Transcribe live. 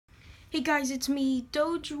Hey guys, it's me,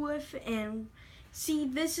 Dogewiff, and see,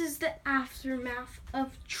 this is the aftermath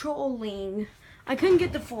of trolling. I couldn't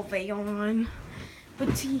get the full video on,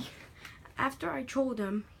 but see, after I trolled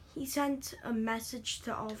him, he sent a message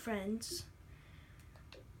to all friends.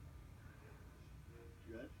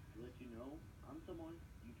 Just to let you know, I'm someone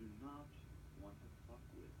you do not want to fuck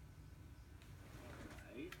with.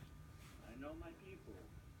 Alright? I know my people.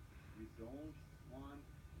 You don't want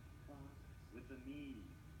to fuck with me.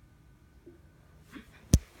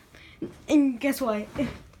 And guess what?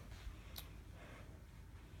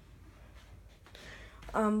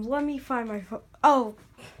 Let me find my phone. Oh,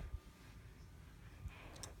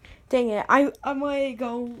 dang it! I'm gonna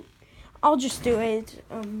go. I'll just do it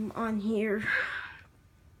on here.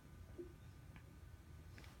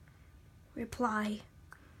 Reply.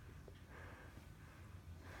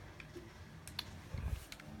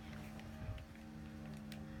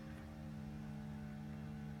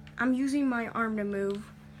 I'm using my arm to move,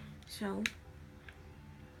 so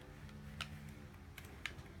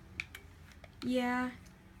yeah.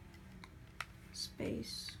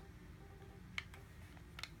 Space.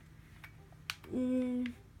 Ooh.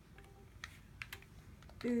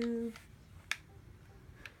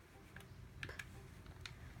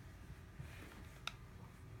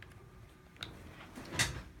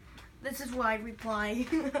 This is what I reply.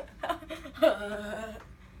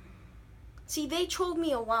 See, they trolled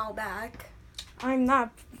me a while back. I'm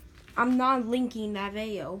not linking that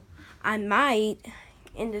video. I might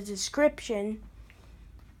in the description.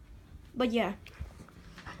 But yeah.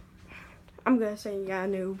 I'm gonna say yeah,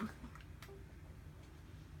 noob.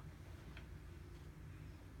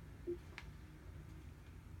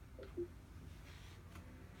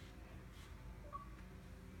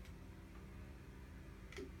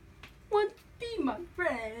 Want to be my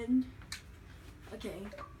friend? Okay.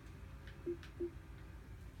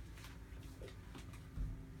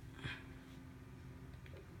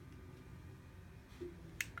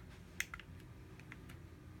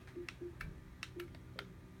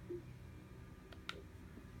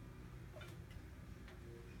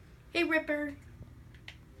 Hey, Ripper.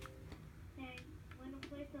 Hey, wanna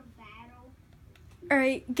play some battle?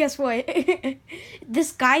 Alright, guess what?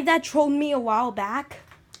 This guy that trolled me a while back,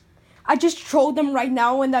 I just trolled him right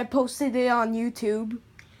now and I posted it on YouTube.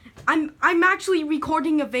 I'm actually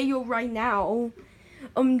recording a video right now.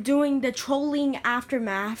 I'm doing the trolling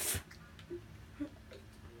aftermath.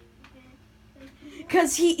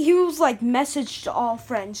 Cause he was like, message to all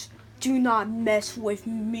friends, do not mess with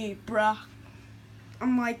me, bruh.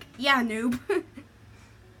 I'm like, yeah, noob.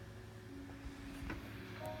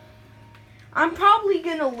 I'm probably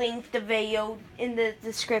gonna link the video in the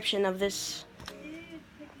description of this.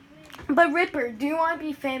 But Ripper, do you want to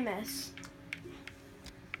be famous?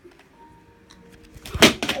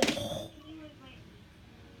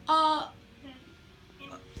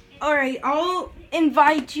 Alright, I'll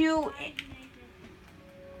invite you.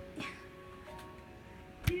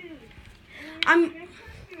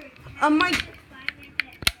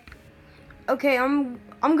 Okay, I'm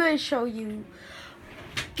gonna show you.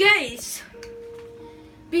 Guys,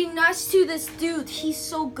 be nice to this dude. He's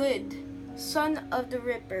so good. Son of the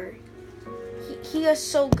Ripper. He is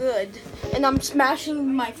so good. And I'm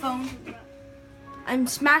smashing my phone. I'm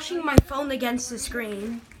smashing my phone against the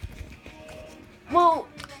screen. Well,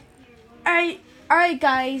 alright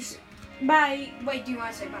guys. Bye. Wait, do you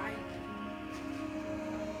want to say bye?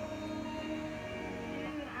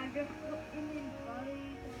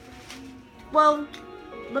 Well,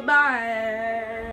 bye-bye.